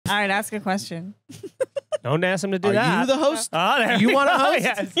right, ask a question. Don't ask him to do Are that. you the host? Oh, there You want to go. host?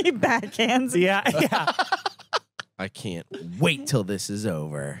 Yes. He backhands. Yeah, yeah. I can't wait till this is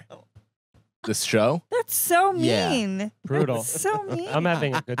over. This show? That's so Yeah. mean. Brutal. That's so mean. I'm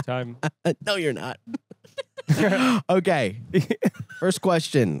having a good time. No, you're not. Okay. First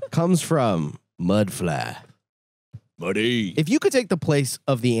question comes from Mudfly. Buddy. If you could take the place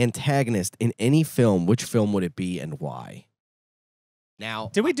of the antagonist in any film, which film would it be and why?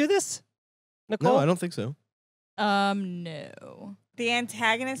 Now, Did we do this, Nicole? no, I don't think so. No. The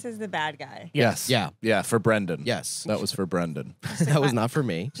antagonist is the bad guy. Yes. Yeah. Yeah, for Brendan. Yes. That was for Brendan. That was not for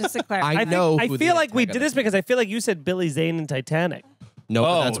me. Just to clarify. I know. I who feel the like we did this antagonist because I feel like you said Billy Zane in Titanic. No,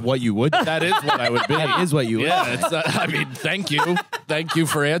 but Oh. that's what you would. That is what I would be. That is what you would. Yeah, it's, I mean, thank you. Thank you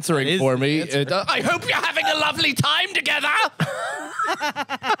for answering It is for me. the answer. I hope you're having a lovely time together.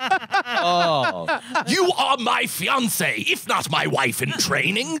 Oh. You are my fiance, if not my wife in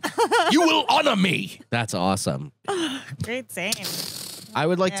training. You will honor me. That's awesome. Great saying. I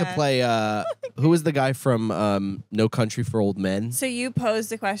would like to Yeah. play, who is the guy from No Country for Old Men? So you pose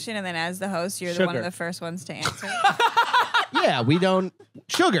the question, and then as the host, you're the one of Sugar. the first ones to answer. Yeah, we don't.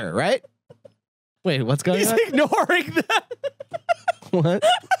 Sugar, right? Wait, what's going He's on? ignoring the What?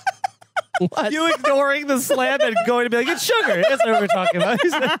 What? you ignoring the slam and going to be like, it's sugar. That's what we're talking about.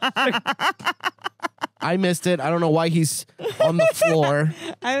 He's like, I missed it. I don't know why he's on the floor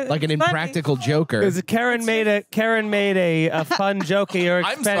like an It's funny. impractical joker. Because Kerryn made a fun joke at your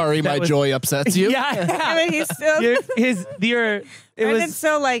I'm expense sorry that my was- joy upsets you. I Yeah, mean, he's still. it Brendan's was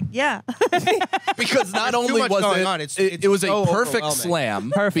so like, yeah. Because not There's too only much was going it, on. It's it was so a perfect overwhelming.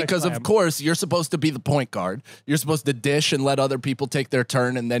 slam. Perfect because slam. of course you're supposed to be the point guard. You're supposed to dish and let other people take their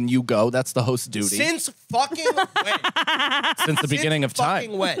turn, and then you go. That's the host's duty. Since fucking when? Since the beginning of time.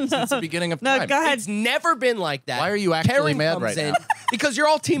 Fucking when? Since the beginning of No, time. go ahead. It's never been like that. Why are you actually Kerryn mad comes right in now? Because you're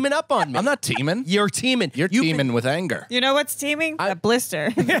all teaming up on me. I'm not teaming. You're teaming. You're You've teaming with anger. You know what's teaming? A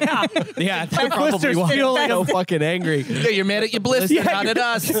blister. yeah. Yeah, they're Blister's probably why feeling I'm so so- fucking angry. Yeah, you're mad at your blister, Yeah, not at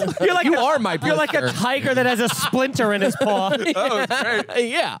us. You're like You are my You're like a blister. tiger that has a splinter in his paw.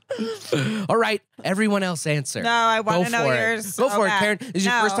 Yeah. All right. Everyone else answer. No, I wanna Go know for it. yours Go so for bad. it, Kerryn. This is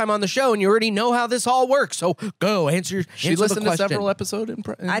your No. first time on the show, and you already know how this all works. So go answer. She answer listened the to question. several episodes in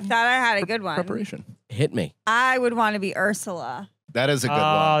I thought I had a good one. preparation. Hit me. I would want to be Ursula. That is a good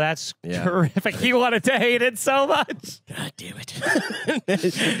Oh, one. that's Yeah. terrific. You wanted to hate it so much. God damn it.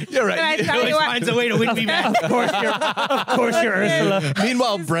 You're Can I right. tell you what? Finds a way to win me back. Of course you're Ursula.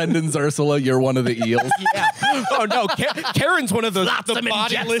 Meanwhile, Brendan's Ursula, you're one of the eels. Yeah. Oh no, Kerryn's one of those Slap the them and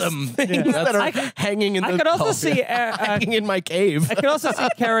bodiless jet them. things that are I- hanging in the. I could also see hanging in my cave. I could also see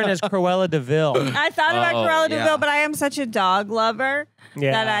Kerryn as Cruella DeVille. I thought about Oh, Cruella yeah. DeVille, but I am such a dog lover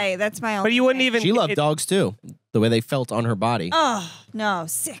Yeah. that's my only. But you wouldn't thing. even. She loved it- dogs too. The way they felt on her body. Oh no,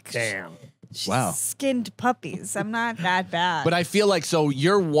 sick. Damn. She's Wow. skinned puppies. I'm not that bad. But I feel like so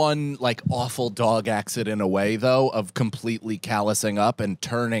you're one like awful dog exit in a way though of completely callousing up and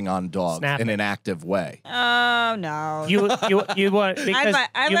turning on dogs Snapping. in an active way. oh no, You want because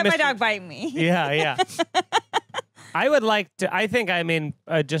I you let my missed- dog bite me. Yeah, yeah. I would like to. I think. I mean,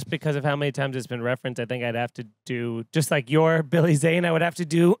 just because of how many times it's been referenced, I think I'd have to do just like your Billy Zane. I would have to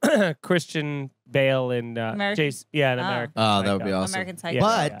do Christian Bale in American- Jace. Yeah, in Oh. American. Oh, that would be Psycho. awesome. American Psycho.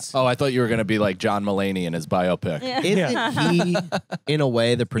 Yeah. But Oh, I thought you were gonna be like John Mulaney in his biopic. Yeah. isn't he, in a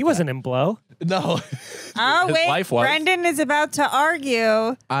way, the He wasn't in Blow. No. Oh His wait, wife was. Brendan is about to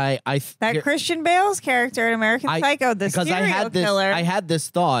argue that Christian Bale's character in American Psycho, the because serial I had this, killer, I had this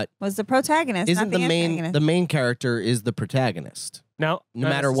thought. was the protagonist. Isn't not the antagonist. main character is the protagonist? No, No not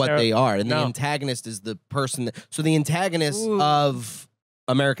matter what necessarily. they are, and the No. antagonist is the person. So the antagonist Ooh. of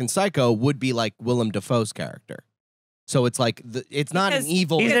American Psycho would be like Willem Dafoe's character. So it's like it's not an Because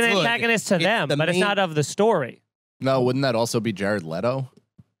evil. He's an good. antagonist to It's them, the but it's main- not of the story. No, wouldn't that also be Jared Leto?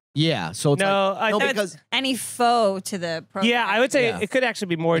 Yeah. So it's No, like, I no, think- because any foe to the protagonist. Yeah, I would say Yeah. it could actually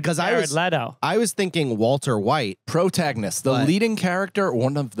be more Because I Jared was- Leto. I was thinking Walter White. Protagonist, the But- leading character,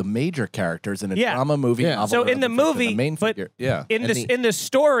 one of the major characters in a Yeah. drama movie. Yeah. Novel, So or in the other fiction, movie, the main but- figure. Yeah. In And the in the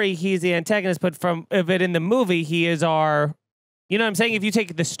story, he's the antagonist, but in the movie, he is our. You know what I'm saying? If you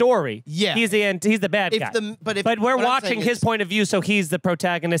take the story, Yeah. he's the bad guy. But we're what I'm watching saying his is- point of view, so he's the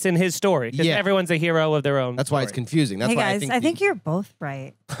protagonist in his story. Because Yeah. everyone's a hero of their own. That's why it's story. confusing. That's Hey why guys, I think you're both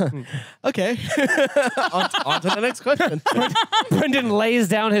right. Okay. on to the next question. Brendan lays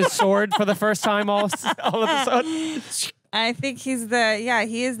down his sword for the first time all of a sudden. I think he is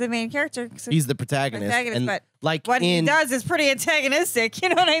the main character. He's the protagonist. and but like what he in does is pretty antagonistic. You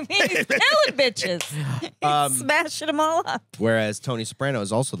know what I mean? He's killing bitches. He's smashing them all up. whereas Tony Soprano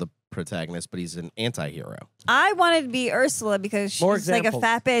is also the protagonist, but he's an anti-hero. I wanted to be Ursula because she's like a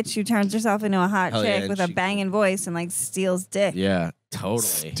fat bitch who turns herself into a hot chick with a banging voice and like steals dick. Yeah,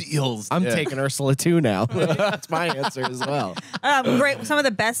 totally. Steals. I'm taking Ursula too now. That's my answer as well. Great. Some of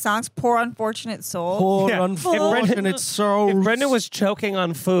the best songs. Poor Unfortunate Soul. Poor Unfortunate Soul. If Brendan was choking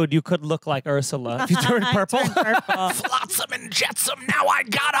on food, you could look like Ursula if you turned purple. Flotsam and jetsam, now I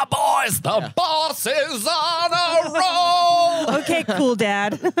got a boys. The boss is on a roll. Okay, cool,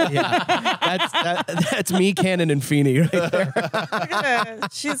 Dad. That's me, Cannon, and Feeney right there.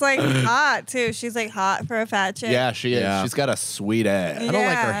 She's like hot too. She's like hot for a fat chick. Yeah, she is. Yeah. She's got a sweet ass. I don't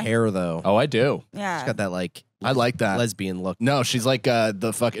like her hair though. Oh, I do. Yeah, she's got that like. I like that lesbian look. No, she's like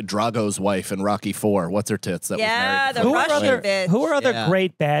the fucking Drago's wife in Rocky IV. What's her tits? That was married the Russian bitch. Who are other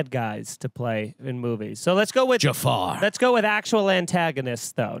great bad guys to play in movies? So let's go with Jafar. Let's go with actual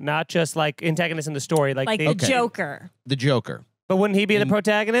antagonists, though, not just like antagonists in the story, like the Joker. The Joker. But wouldn't he be the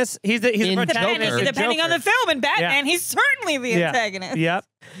protagonist? He's the protagonist. Depending on the film. In Batman, he's certainly the antagonist. Yep,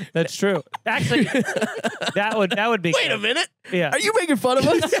 that's true. Actually, that would be. Wait a minute. Yeah. Are you making fun of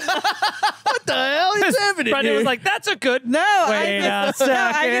us? What the hell is happening? Brendan was like, "That's a good." No, wait a second.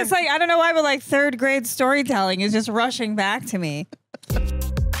 I just like I don't know why, but like third grade storytelling is just rushing back to me.